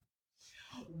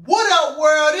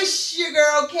your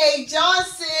girl, Kay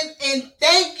Johnson, and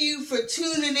thank you for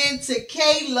tuning in to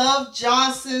Kay Love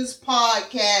Johnson's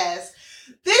podcast.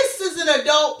 This is an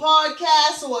adult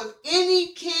podcast, so if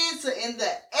any kids are in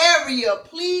the area,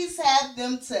 please have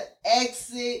them to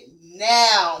exit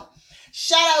now.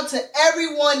 Shout out to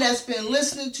everyone that's been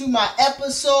listening to my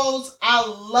episodes. I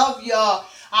love y'all.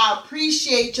 I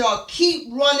appreciate y'all. Keep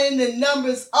running the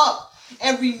numbers up.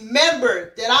 And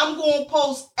remember that I'm going to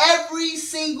post every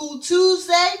single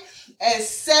Tuesday at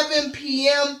 7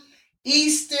 p.m.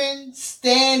 Eastern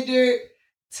Standard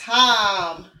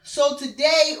Time. So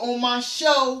today on my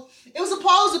show, it was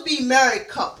supposed to be married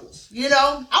couples. You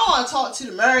know, I want to talk to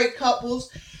the married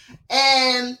couples.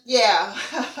 And yeah,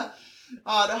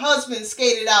 the husband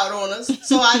skated out on us.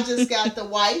 So I just got the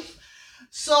wife.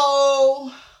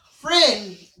 So,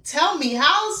 friend, tell me,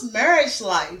 how's marriage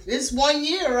life? It's 1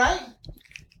 year, right?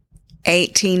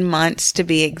 18 months to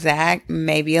be exact,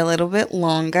 maybe a little bit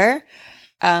longer.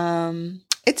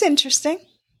 It's interesting.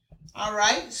 All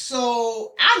right.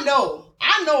 So I know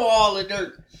all the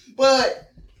dirt,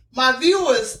 but my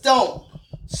viewers don't.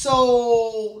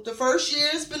 So the first year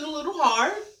has been a little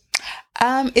hard.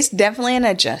 It's definitely an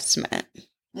adjustment.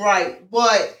 Right.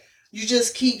 But you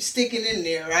just keep sticking in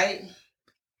there, right?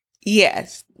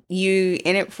 Yes. You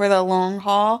in it for the long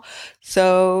haul,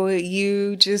 so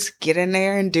you just get in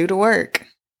there and do the work.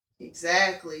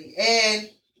 Exactly. And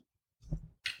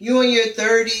you in your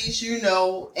 30s, you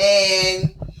know,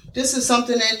 and this is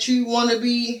something that you want to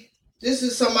be, this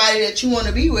is somebody that you want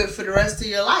to be with for the rest of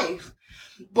your life.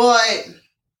 But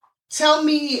tell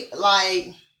me,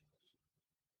 like,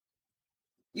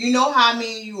 you know how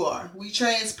me and you are. We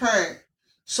transparent.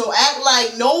 So act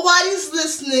like nobody's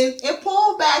listening and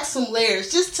pull back some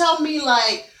layers. Just tell me,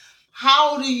 like,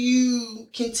 how do you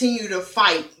continue to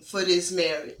fight for this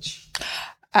marriage?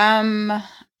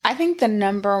 I think the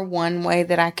number one way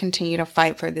that I continue to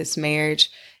fight for this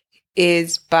marriage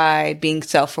is by being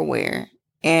self-aware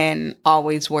and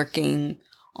always working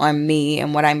on me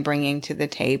and what I'm bringing to the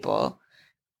table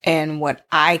and what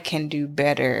I can do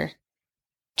better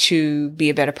to be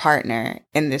a better partner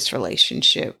in this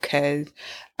relationship, because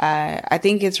I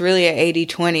think it's really an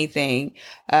 80-20 thing.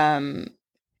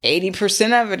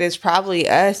 80% of it is probably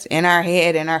us in our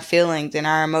head and our feelings and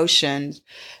our emotions.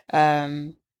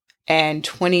 And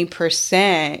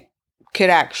 20% could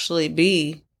actually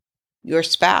be your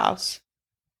spouse.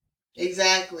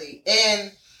 Exactly.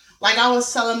 And like I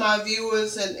was telling my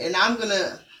viewers, and I'm going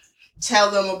to tell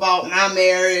them about my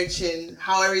marriage and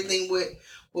how everything went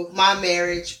with my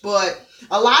marriage. But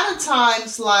a lot of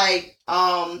times, like,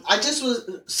 I just was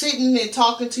sitting and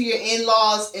talking to your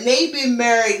in-laws, and they've been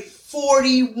married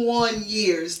 41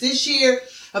 years. This year,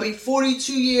 I'll be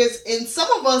 42 years, and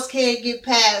some of us can't get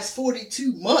past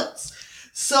 42 months.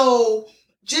 So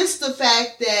just the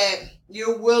fact that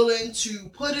you're willing to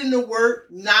put in the work,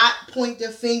 not point the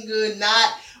finger,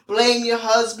 not blame your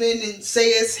husband and say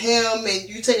it's him, and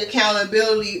you take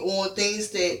accountability on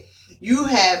things that you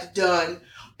have done.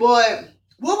 But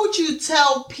what would you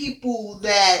tell people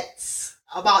that's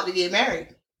about to get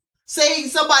married? Say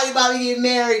somebody about to get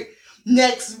married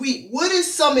next week. What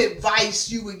is some advice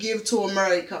you would give to a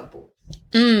married couple?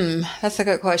 That's a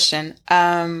good question.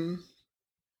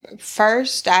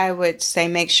 First, I would say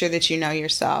make sure that you know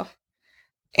yourself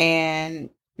and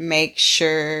make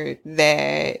sure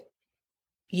that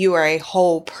you are a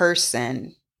whole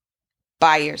person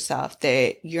by yourself,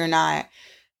 that you're not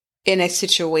in a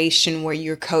situation where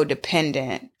you're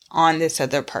codependent on this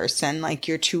other person, like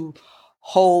you're two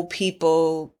whole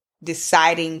people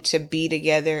deciding to be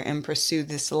together and pursue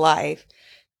this life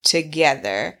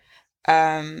together.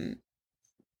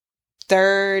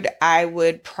 Third, I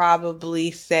would probably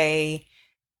say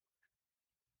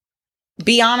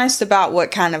be honest about what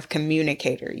kind of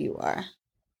communicator you are,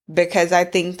 because I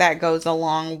think that goes a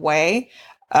long way.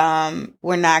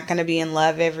 We're not going to be in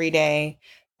love every day.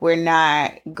 We're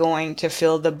not going to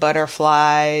feel the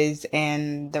butterflies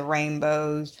and the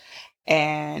rainbows.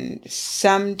 And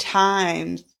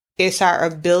sometimes it's our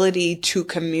ability to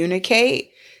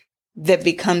communicate that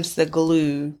becomes the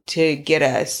glue to get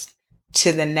us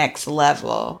to the next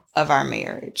level of our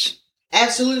marriage.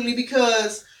 Absolutely,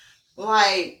 because,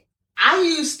 like, I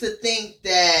used to think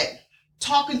that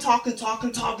talking,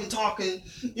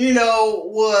 you know,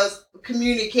 was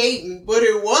communicating, but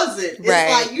it wasn't. It's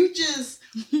right. Like you just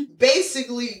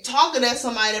basically talking at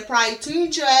somebody that probably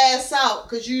tuned your ass out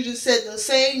because you just said the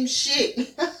same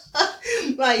shit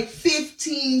like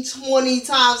 15, 20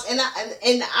 times. And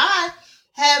I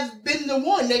have been the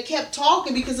one that kept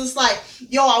talking because it's like,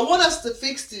 yo, I want us to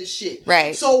fix this shit.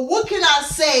 Right. So what can I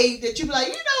say that you be like,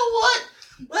 you know what?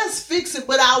 Let's fix fix it,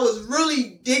 but I was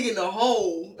really digging a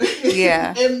hole.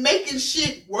 Yeah. And making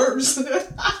shit worse.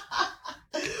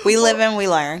 We live and we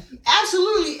learn.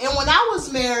 Absolutely. And when I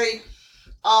was married,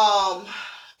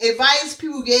 advice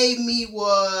people gave me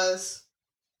was,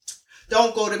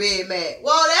 don't go to bed mad.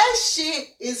 Well, that shit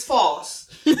is false.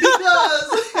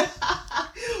 Because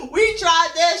we tried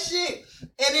that shit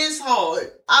and it's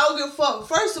hard. I don't give a fuck.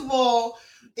 First of all,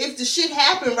 if the shit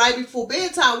happened right before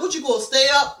bedtime, what you gonna stay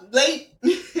up late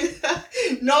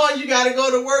knowing you gotta go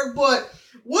to work? But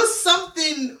what's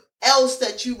something else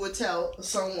that you would tell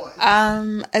someone?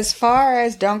 As far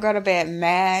as don't go to bed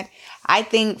mad, I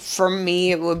think for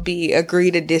me it would be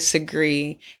agree to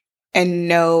disagree and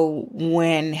know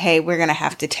when, hey, we're gonna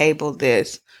have to table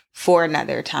this for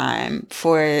another time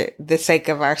for the sake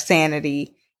of our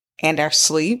sanity and our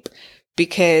sleep.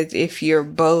 Because if you're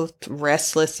both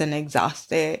restless and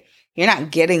exhausted, you're not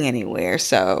getting anywhere.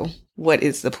 So what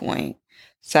is the point?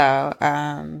 So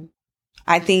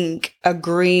I think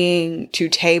agreeing to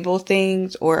table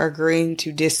things or agreeing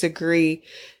to disagree,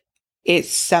 it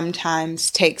sometimes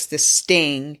takes the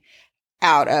sting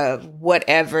out of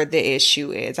whatever the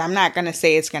issue is. I'm not going to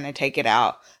say it's going to take it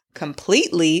out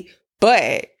completely,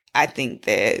 but I think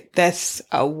that that's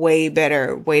a way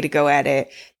better way to go at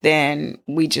it than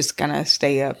we just gonna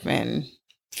stay up and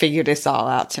figure this all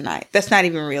out tonight. That's not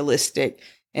even realistic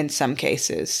in some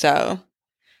cases. So,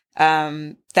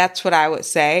 that's what I would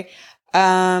say.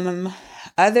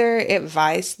 Other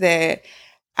advice that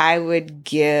I would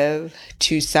give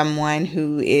to someone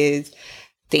who is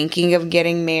thinking of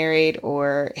getting married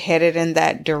or headed in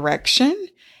that direction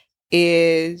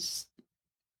is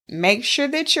make sure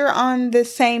that you're on the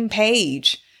same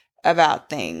page about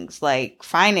things like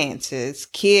finances,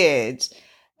 kids,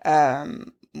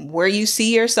 where you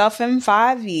see yourself in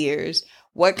 5 years,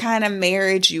 what kind of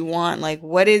marriage you want. Like,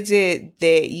 what is it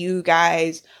that you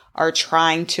guys are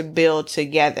trying to build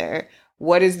together?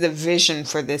 What is the vision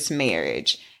for this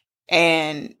marriage?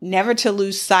 And never to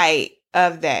lose sight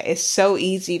of that. It's so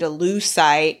easy to lose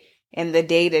sight in the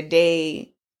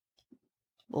day-to-day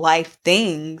life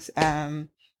things.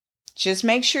 Just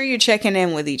make sure you're checking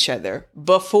in with each other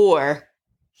before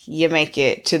you make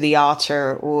it to the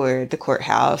altar or the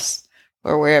courthouse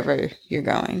or wherever you're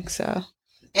going. So,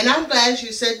 and I'm glad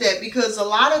you said that, because a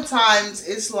lot of times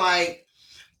it's like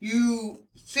you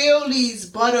feel these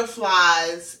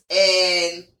butterflies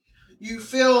and you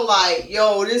feel like,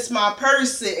 yo, this is my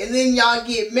person. And then y'all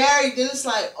get married. Then it's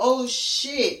like, oh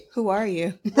shit. Who are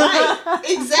you? Right.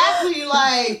 Exactly.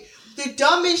 Like, the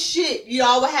dumbest shit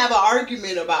y'all would have an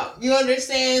argument about. You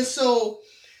understand? So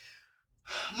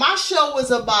my show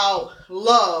was about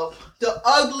love, the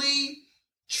ugly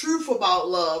truth about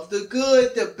love, the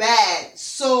good, the bad.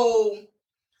 So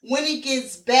when it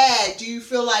gets bad, do you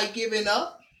feel like giving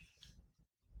up?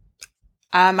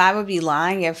 I would be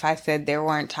lying if I said there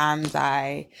weren't times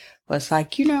I was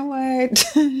like, you know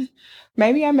what?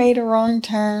 Maybe I made a wrong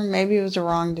turn. Maybe it was a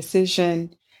wrong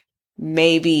decision.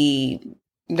 Maybe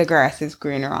the grass is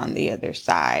greener on the other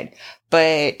side.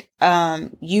 But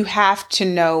you have to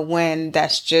know when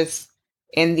that's just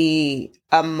in the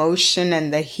emotion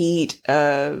and the heat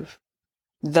of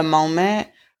the moment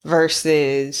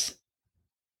versus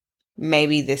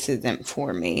maybe this isn't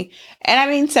for me. And I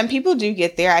mean, some people do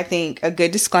get there. I think a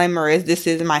good disclaimer is this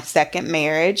is my second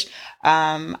marriage.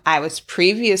 I was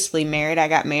previously married. I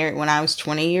got married when I was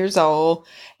 20 years old,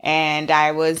 and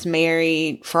I was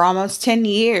married for almost 10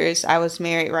 years. I was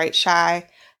married right shy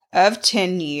of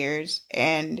 10 years.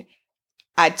 And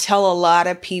I tell a lot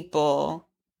of people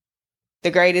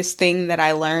the greatest thing that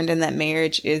I learned in that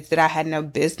marriage is that I had no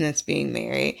business being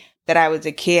married, that I was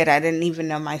a kid. I didn't even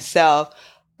know myself,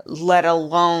 let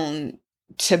alone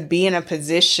to be in a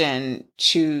position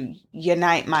to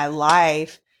unite my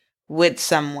life with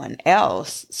someone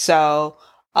else. So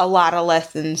a lot of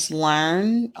lessons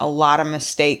learned, a lot of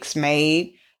mistakes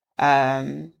made.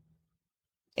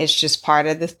 It's just part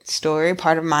of the story,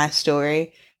 part of my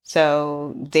story.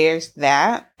 So there's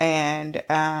that. And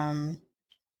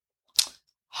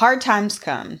hard times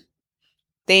come.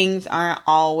 Things aren't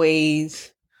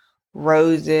always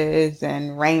roses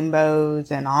and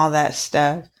rainbows and all that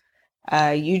stuff.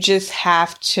 You just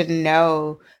have to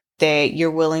know that you're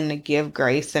willing to give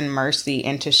grace and mercy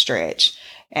and to stretch.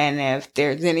 And if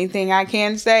there's anything I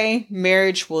can say,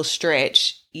 marriage will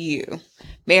stretch you.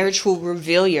 Marriage will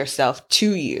reveal yourself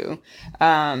to you.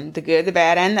 The good, the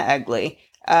bad, and the ugly.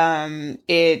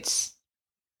 It's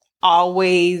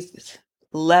always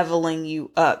leveling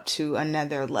you up to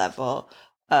another level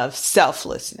of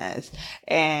selflessness.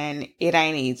 And it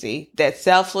ain't easy. That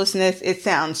selflessness, it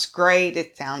sounds great.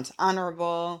 It sounds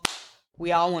honorable.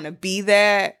 We all want to be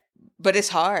that. But it's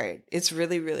hard. It's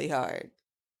really, really hard.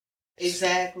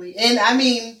 Exactly. And I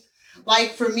mean,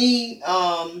 like for me,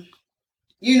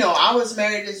 you know, I was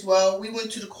married as well. We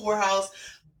went to the courthouse.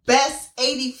 Best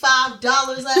 $85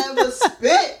 I ever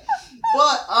spent.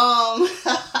 But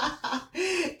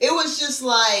it was just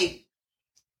like,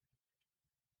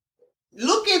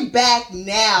 looking back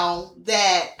now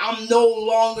that I'm no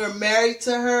longer married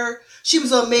to her, she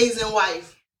was an amazing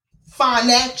wife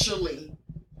financially.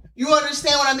 You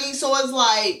understand what I mean? So it's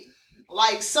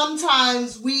like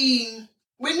sometimes we're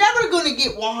never going to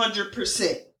get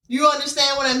 100%. You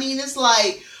understand what I mean? It's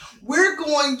like we're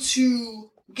going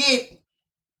to get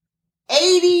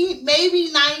 80,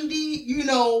 maybe 90, you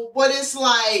know, but it's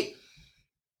like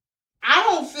I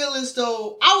don't feel as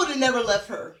though I would have never left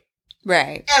her.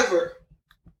 Right. Ever.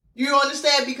 You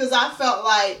understand? Because I felt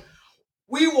like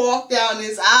we walked down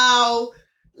this aisle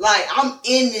like I'm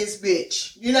in this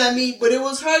bitch. You know what I mean? But it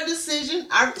was her decision.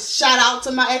 I shout out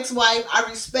to my ex-wife. I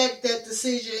respect that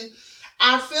decision.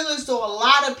 I feel as though a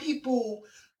lot of people,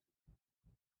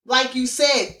 like you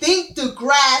said, think the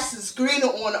grass is greener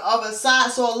on the other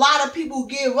side. So a lot of people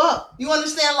give up. You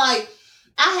understand? Like,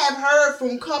 I have heard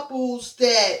from couples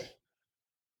that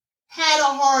had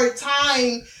a hard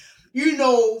time, you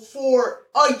know, for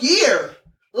a year.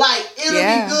 Like, it'll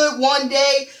be good one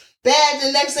day, bad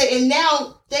the next day, and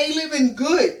now they living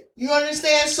good. You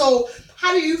understand? So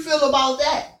how do you feel about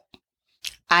that?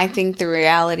 I think the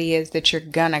reality is that you're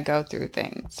gonna go through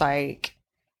things. Like,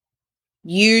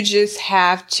 you just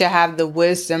have to have the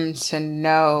wisdom to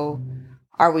know,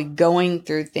 are we going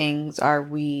through things? Are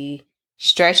we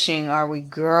stretching? Are we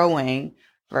growing?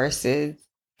 Versus,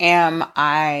 am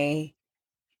I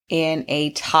in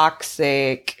a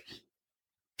toxic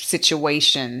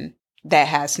situation that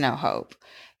has no hope?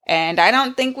 And I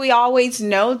don't think we always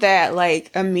know that,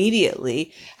 like,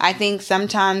 immediately. I think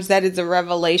sometimes that is a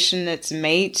revelation that's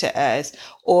made to us,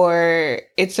 or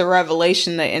it's a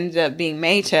revelation that ends up being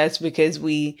made to us because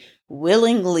we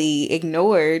willingly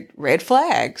ignored red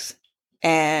flags.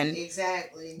 And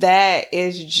exactly, that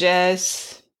is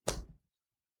just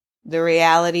the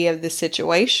reality of the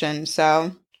situation.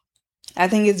 So I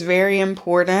think it's very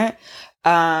important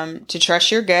to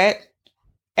trust your gut.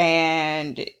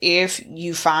 And if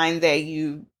you find that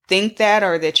you think that,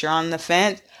 or that you're on the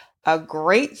fence, a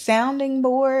great sounding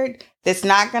board that's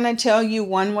not going to tell you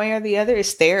one way or the other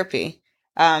is therapy.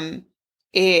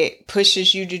 It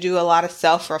pushes you to do a lot of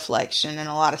self-reflection and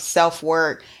a lot of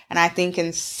self-work. And I think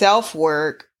in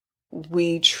self-work,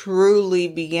 we truly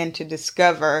begin to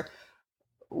discover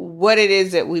what it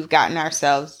is that we've gotten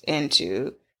ourselves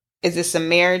into. Is this a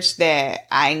marriage that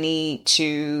I need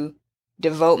to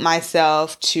devote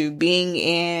myself to being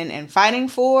in and fighting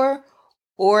for?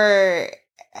 Or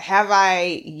have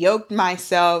I yoked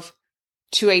myself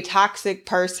to a toxic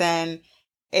person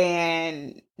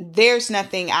and there's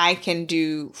nothing I can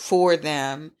do for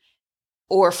them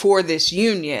or for this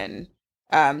union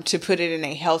to put it in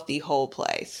a healthy, whole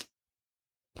place?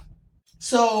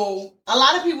 So a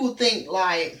lot of people think,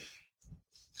 like,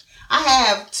 I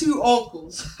have two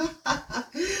uncles.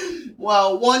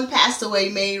 Well, one passed away,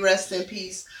 may rest in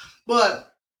peace.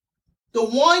 But the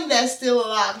one that's still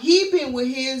alive, he been with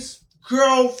his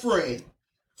girlfriend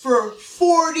for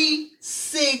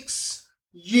 46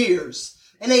 years.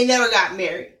 And they never got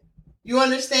married. You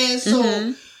understand?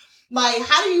 So, like,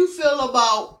 how do you feel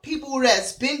about people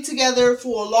that's been together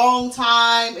for a long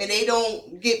time and they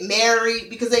don't get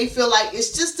married because they feel like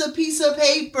it's just a piece of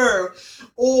paper?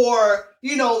 Or,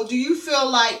 you know, do you feel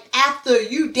like after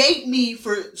you date me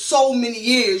for so many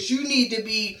years, you need to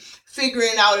be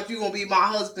figuring out if you're going to be my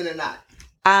husband or not?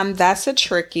 That's a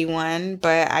tricky one,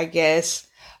 but I guess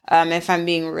if I'm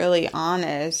being really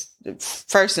honest,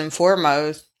 first and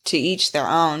foremost, to each their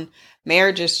own.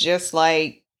 Marriage is just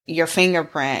like your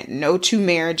fingerprint. No two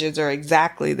marriages are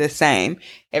exactly the same.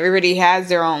 Everybody has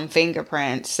their own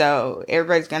fingerprint, so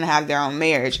everybody's going to have their own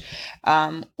marriage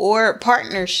or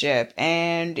partnership.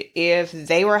 And if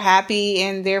they were happy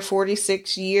in their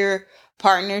 46-year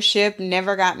partnership,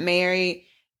 never got married,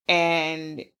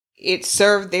 and it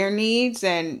served their needs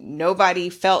and nobody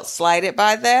felt slighted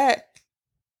by that,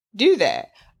 do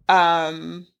that.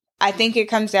 I think it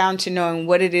comes down to knowing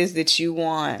what it is that you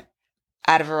want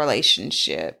out of a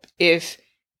relationship. If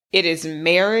it is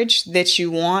marriage that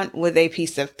you want with a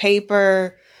piece of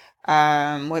paper,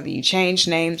 whether you change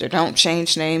names or don't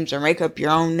change names or make up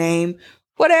your own name,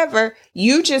 whatever,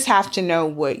 you just have to know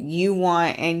what you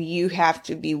want, and you have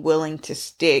to be willing to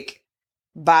stick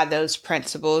by those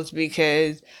principles,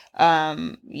 because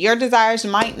your desires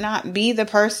might not be the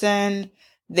person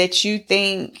that you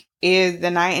think is the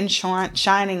knight in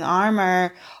shining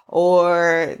armor,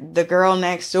 or the girl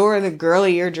next door, the girl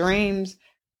of your dreams,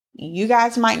 you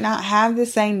guys might not have the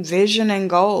same vision and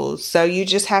goals. So you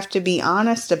just have to be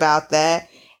honest about that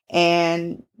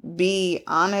and be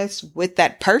honest with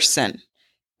that person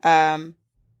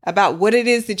about what it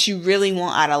is that you really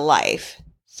want out of life.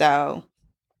 So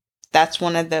that's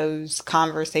one of those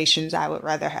conversations I would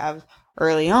rather have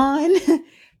early on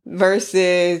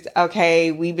versus,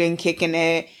 okay, we've been kicking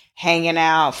it, hanging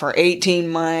out for 18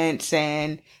 months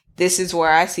and this is where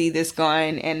I see this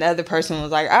going. And the other person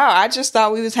was like, oh, I just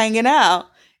thought we was hanging out,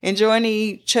 enjoying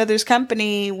each other's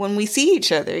company when we see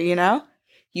each other, you know?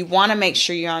 You want to make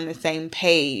sure you're on the same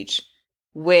page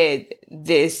with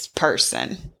this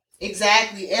person.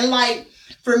 Exactly. And like,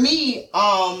 for me,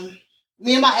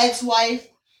 me and my ex-wife,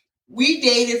 we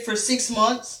dated for 6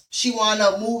 months. She wound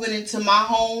up moving into my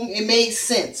home. It made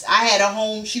sense. I had a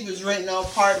home. She was renting an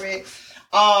apartment.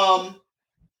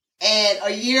 And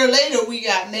a year later, we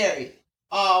got married.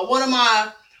 One of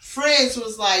my friends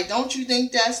was like, don't you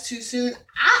think that's too soon?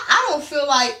 I don't feel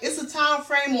like it's a time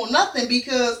frame or nothing,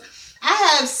 because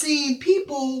I have seen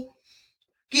people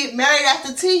get married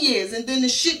after 10 years and then the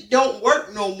shit don't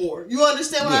work no more. You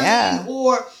understand what I mean?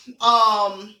 Or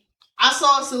I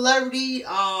saw a celebrity,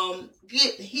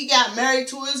 he got married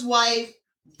to his wife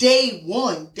day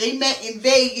one. They met in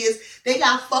Vegas. They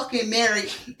got fucking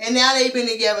married. And now they've been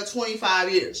together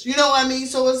 25 years. You know what I mean?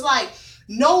 So it's like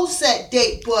no set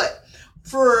date. But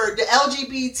for the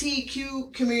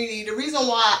LGBTQ community, the reason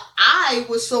why I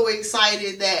was so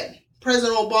excited that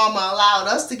President Obama allowed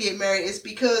us to get married is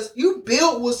because you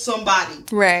build with somebody.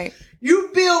 Right.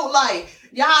 You build like,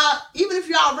 y'all, even if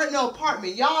y'all rent an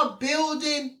apartment, y'all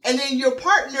building, and then your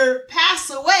partner pass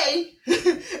away, and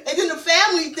then the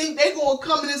family think they gonna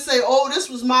come in and say, oh, this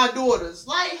was my daughter's.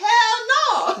 Like, hell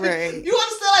no. Right. You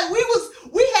understand?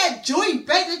 Like, we had joint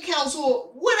bank accounts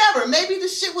or whatever. Maybe the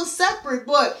shit was separate,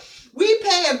 but we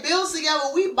paying bills together.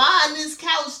 We buying this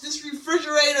couch, this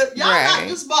refrigerator. Y'all not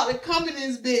just about to come in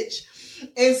this bitch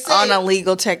and say, on a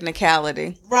legal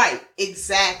technicality. Right.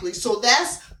 Exactly. So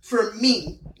that's, for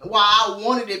me, why I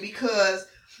wanted it, because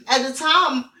at the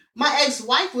time, my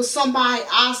ex-wife was somebody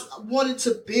I wanted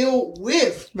to build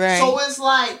with. Right. So it's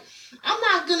like,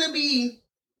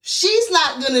 she's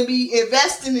not going to be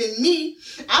investing in me.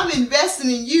 I'm investing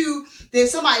in you. Then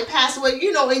somebody passed away,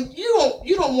 you know, and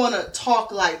you don't want to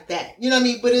talk like that. You know what I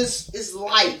mean? But it's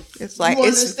life. It's like, you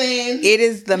understand? It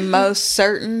is the most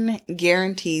certain,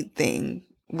 guaranteed thing.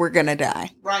 We're gonna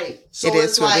die. Right. So it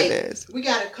it's is like, what it is. We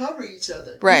gotta cover each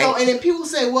other. Right. You know, and then people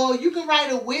say, well, you can write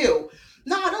a will.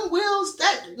 No, them wills,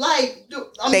 that, like,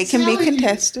 they can be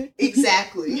contested.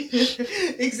 Exactly.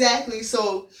 Exactly.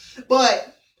 So,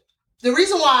 but the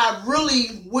reason why I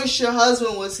really wish your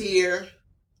husband was here,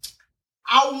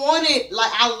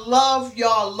 I love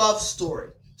y'all love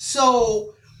story.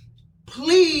 So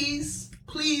please,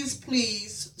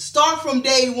 start from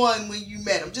day one when you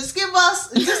met him. Just give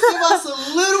us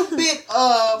a little bit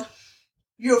of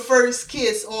your first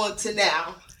kiss on to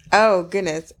now. Oh,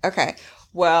 goodness. Okay.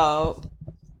 Well,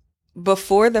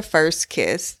 before the first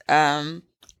kiss, I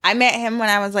met him when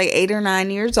I was like 8 or 9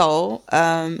 years old.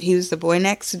 He was the boy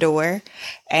next door.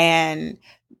 And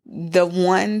the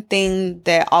one thing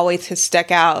that always has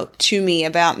stuck out to me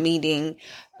about meeting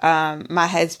my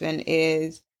husband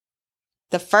is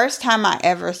the first time I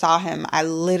ever saw him, I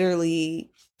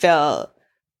literally felt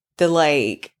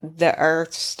the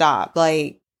earth stopped,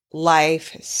 like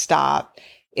life stopped.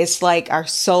 It's like our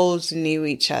souls knew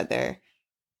each other.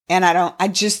 And I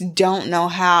just don't know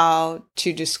how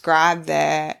to describe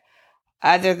that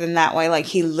other than that way. Like,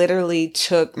 he literally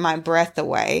took my breath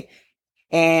away.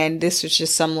 And this was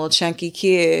just some little chunky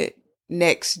kid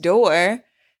next door.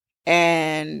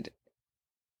 And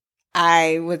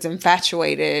I was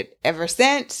infatuated ever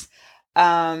since.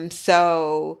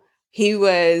 So he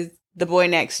was the boy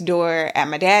next door at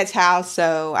my dad's house.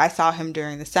 So I saw him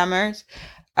during the summers.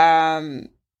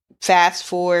 Fast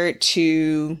forward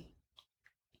to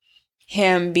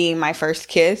him being my first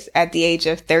kiss at the age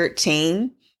of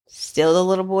 13. Still the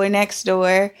little boy next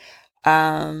door.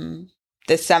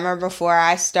 The summer before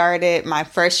I started my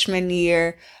freshman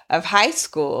year of high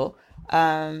school,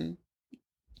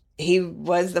 he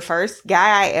was the first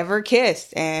guy I ever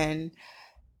kissed. And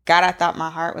God, I thought my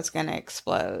heart was going to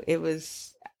explode.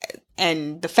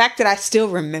 And the fact that I still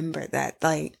remember that,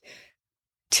 like,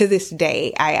 to this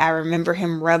day, I remember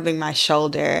him rubbing my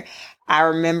shoulder. I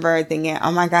remember thinking,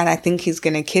 oh my God, I think he's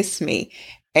going to kiss me.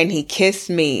 And he kissed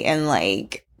me, and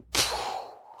like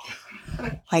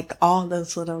all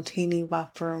those little teeny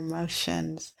bopper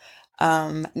emotions.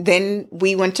 Then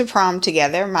we went to prom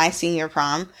together, my senior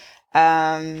prom.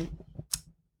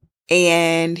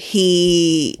 and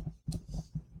he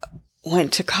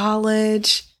went to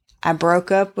college. I broke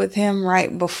up with him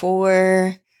right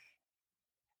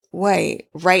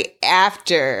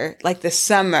after, like the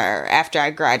summer after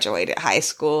I graduated high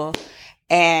school.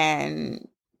 And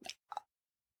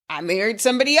I married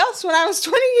somebody else when I was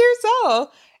 20 years old.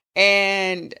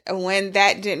 And when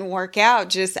that didn't work out,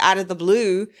 just out of the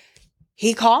blue,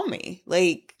 he called me.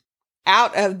 Like,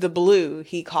 out of the blue,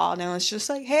 he called and was just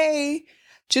like, hey,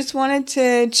 just wanted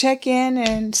to check in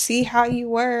and see how you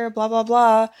were, blah, blah,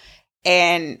 blah.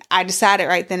 And I decided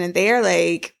right then and there,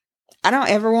 like, I don't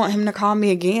ever want him to call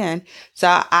me again.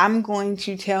 So I'm going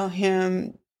to tell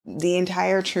him the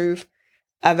entire truth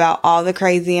about all the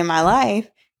crazy in my life.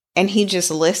 And he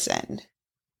just listened.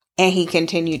 And he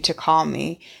continued to call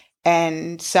me.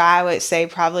 And so I would say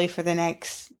probably for the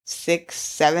next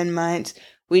 6-7 months,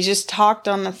 we just talked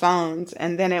on the phones.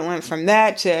 And then it went from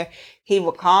that to he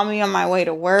would call me on my way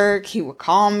to work. He would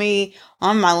call me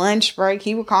on my lunch break.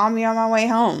 He would call me on my way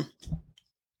home.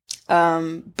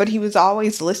 But he was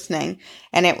always listening,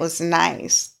 and it was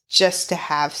nice just to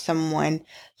have someone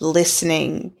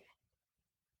listening,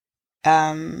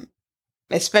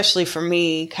 especially for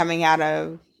me coming out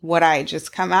of what I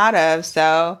just come out of.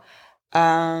 So,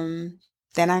 then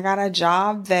I got a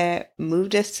job that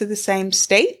moved us to the same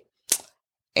state,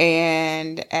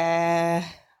 and,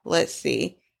 let's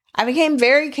see, I became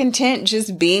very content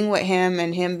just being with him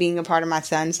and him being a part of my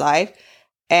son's life.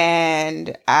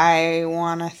 And I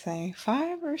want to say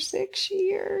 5 or 6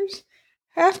 years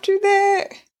after that.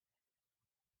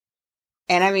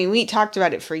 And I mean, we talked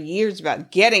about it for years about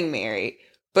getting married,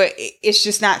 but it's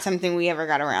just not something we ever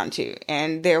got around to.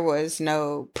 And there was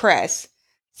no press.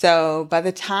 So by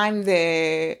the time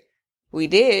that we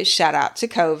did, shout out to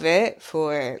COVID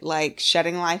for like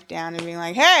shutting life down and being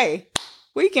like, hey,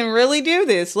 we can really do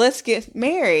this. Let's get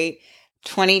married.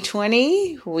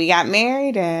 2020, we got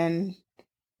married, and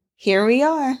here we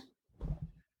are.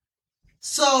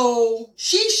 So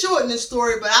she shortened the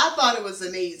story, but I thought it was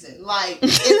amazing. Like,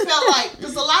 it felt like,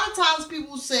 because a lot of times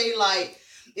people say, like,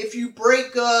 if you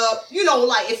break up, you know,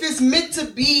 like, if it's meant to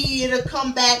be, it'll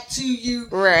come back to you.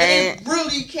 Right. And it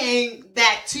really came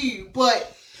back to you.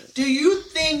 But do you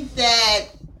think that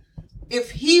if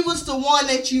he was the one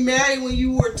that you married when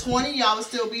you were 20, y'all would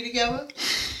still be together?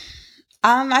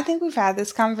 I think we've had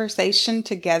this conversation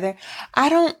together. I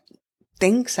don't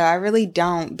think so. I really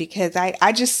don't, because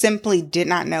I just simply did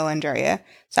not know Andrea.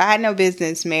 So I had no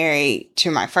business married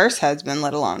to my first husband,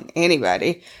 let alone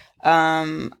anybody.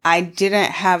 I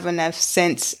didn't have enough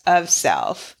sense of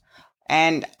self,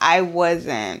 and I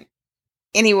wasn't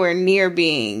anywhere near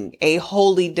being a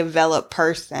wholly developed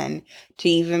person to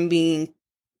even be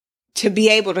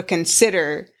able to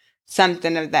consider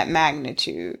something of that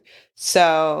magnitude.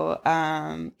 So,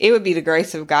 it would be the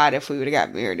grace of God if we would have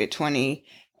got married at 20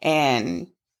 and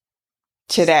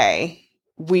today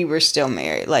we were still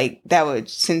married. Like, that would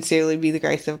sincerely be the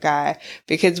grace of God,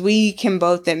 because we can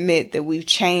both admit that we've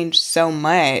changed so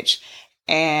much,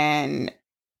 and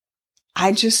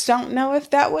I just don't know if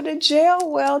that would have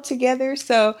gelled well together.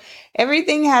 So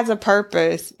everything has a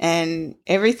purpose, and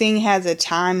everything has a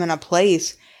time and a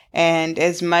place. And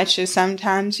as much as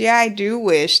sometimes, yeah, I do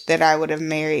wish that I would have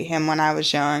married him when I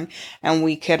was young, and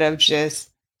we could have just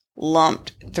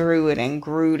lumped through it and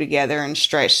grew together and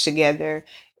stretched together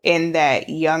in that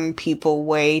young people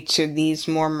way to these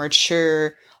more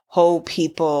mature, whole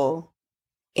people,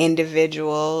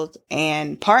 individuals,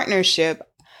 and partnership.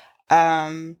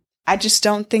 I just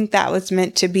don't think that was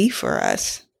meant to be for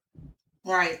us.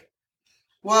 Right.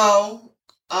 Well,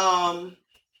 I'm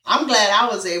glad I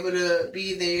was able to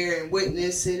be there and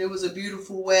witness it. It was a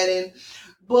beautiful wedding.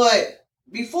 But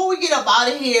before we get up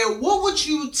out of here, what would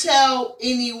you tell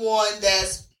anyone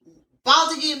that's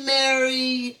about to get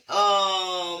married,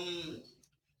 not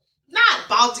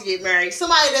about to get married,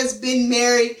 somebody that's been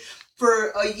married for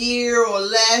a year or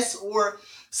less, or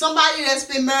somebody that's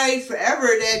been married forever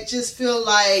that just feel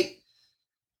like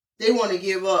they want to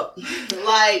give up?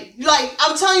 like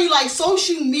I'm telling you, like,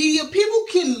 social media, people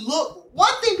can look.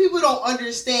 One thing people don't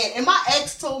understand, and my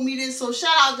ex told me this, so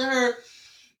shout out to her,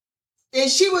 and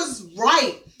she was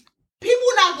right. People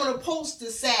are not going to post the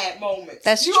sad moments.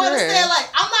 That's you true. Understand? Like,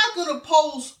 I'm not going to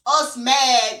post us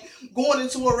mad going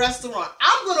into a restaurant.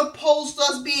 I'm going to post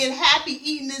us being happy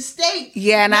eating this steak.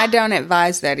 Yeah, and I don't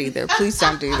advise that either. Please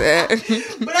don't do that.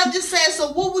 But I'm just saying,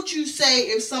 so what would you say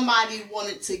if somebody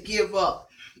wanted to give up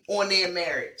on their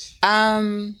marriage?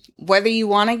 Whether you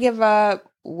want to give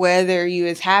up, whether you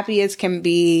as happy as can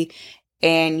be,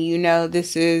 and you know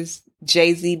this is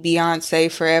Jay-Z,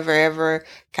 Beyonce, forever, ever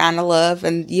kind of love.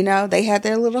 And, they had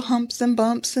their little humps and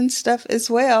bumps and stuff as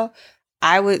well.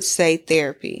 I would say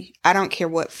therapy. I don't care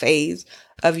what phase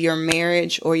of your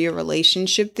marriage or your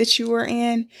relationship that you are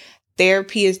in.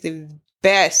 Therapy is the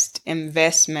best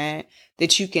investment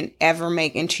that you can ever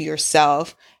make into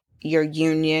yourself, your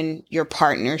union, your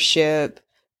partnership.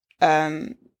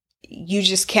 You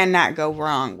just cannot go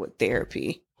wrong with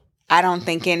therapy. I don't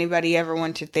think anybody ever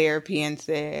went to therapy and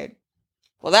said,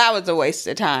 well, that was a waste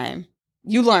of time.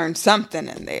 You learned something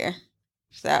in there.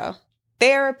 So,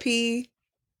 therapy.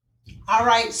 All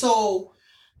right. So,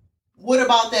 what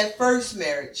about that first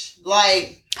marriage?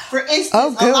 Like, for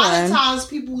instance, a lot of times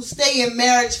people stay in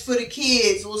marriage for the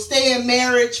kids, or stay in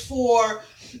marriage for,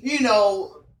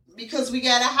 because we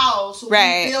got a house, or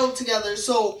we build together.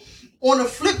 So, on the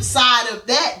flip side of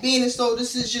that, being as though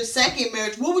this is your second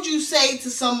marriage, what would you say to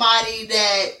somebody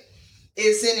that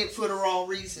is in it for the wrong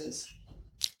reasons?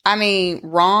 I mean,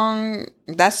 wrong,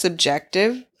 that's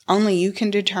subjective. Only you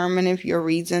can determine if your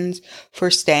reasons for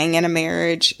staying in a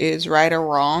marriage is right or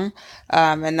wrong.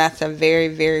 And that's a very,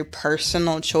 very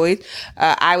personal choice.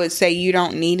 I would say you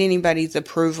don't need anybody's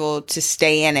approval to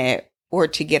stay in it or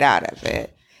to get out of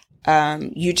it.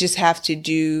 You just have to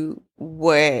do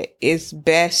what is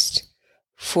best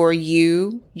for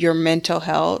you, your mental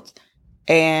health,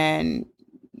 and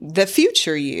the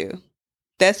future you.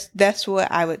 That's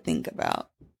what I would think about.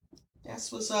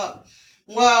 That's what's up.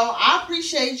 Well, I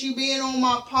appreciate you being on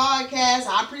my podcast.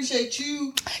 I appreciate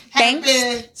you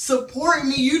been supporting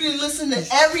me. You didn't listen to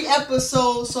every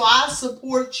episode, so I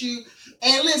support you.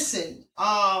 And listen,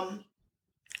 I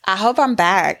hope I'm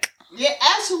back. Yeah,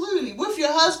 absolutely. With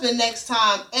your husband next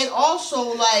time. And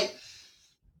also, like,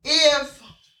 if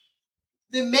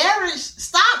the marriage,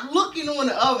 stop looking on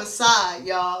the other side,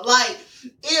 y'all. Like,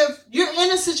 if you're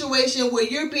in a situation where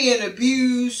you're being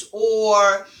abused,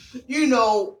 or,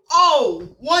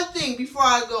 one thing before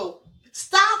I go,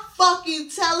 stop fucking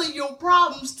telling your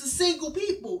problems to single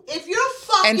people. If you're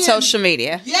fucking... And social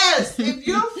media. Yes. If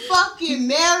you're fucking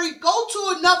married, go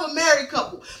to another married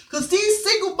couple. Because these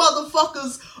single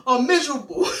motherfuckers are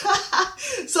miserable.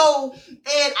 So,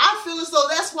 and I feel as though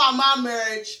that's why my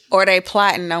marriage... Or they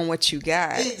plotting on what you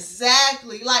got.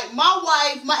 Exactly. Like,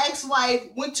 my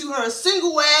ex-wife went to her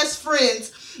single-ass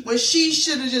friends when she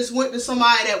should have just went to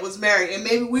somebody that was married, and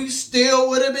maybe we still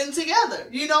would have been together,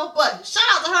 But shout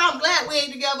out to her. I'm glad we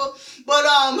ain't together. But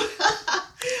I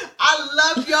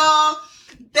love y'all.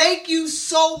 Thank you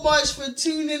so much for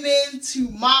tuning in to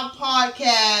my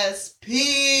podcast.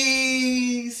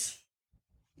 Peace.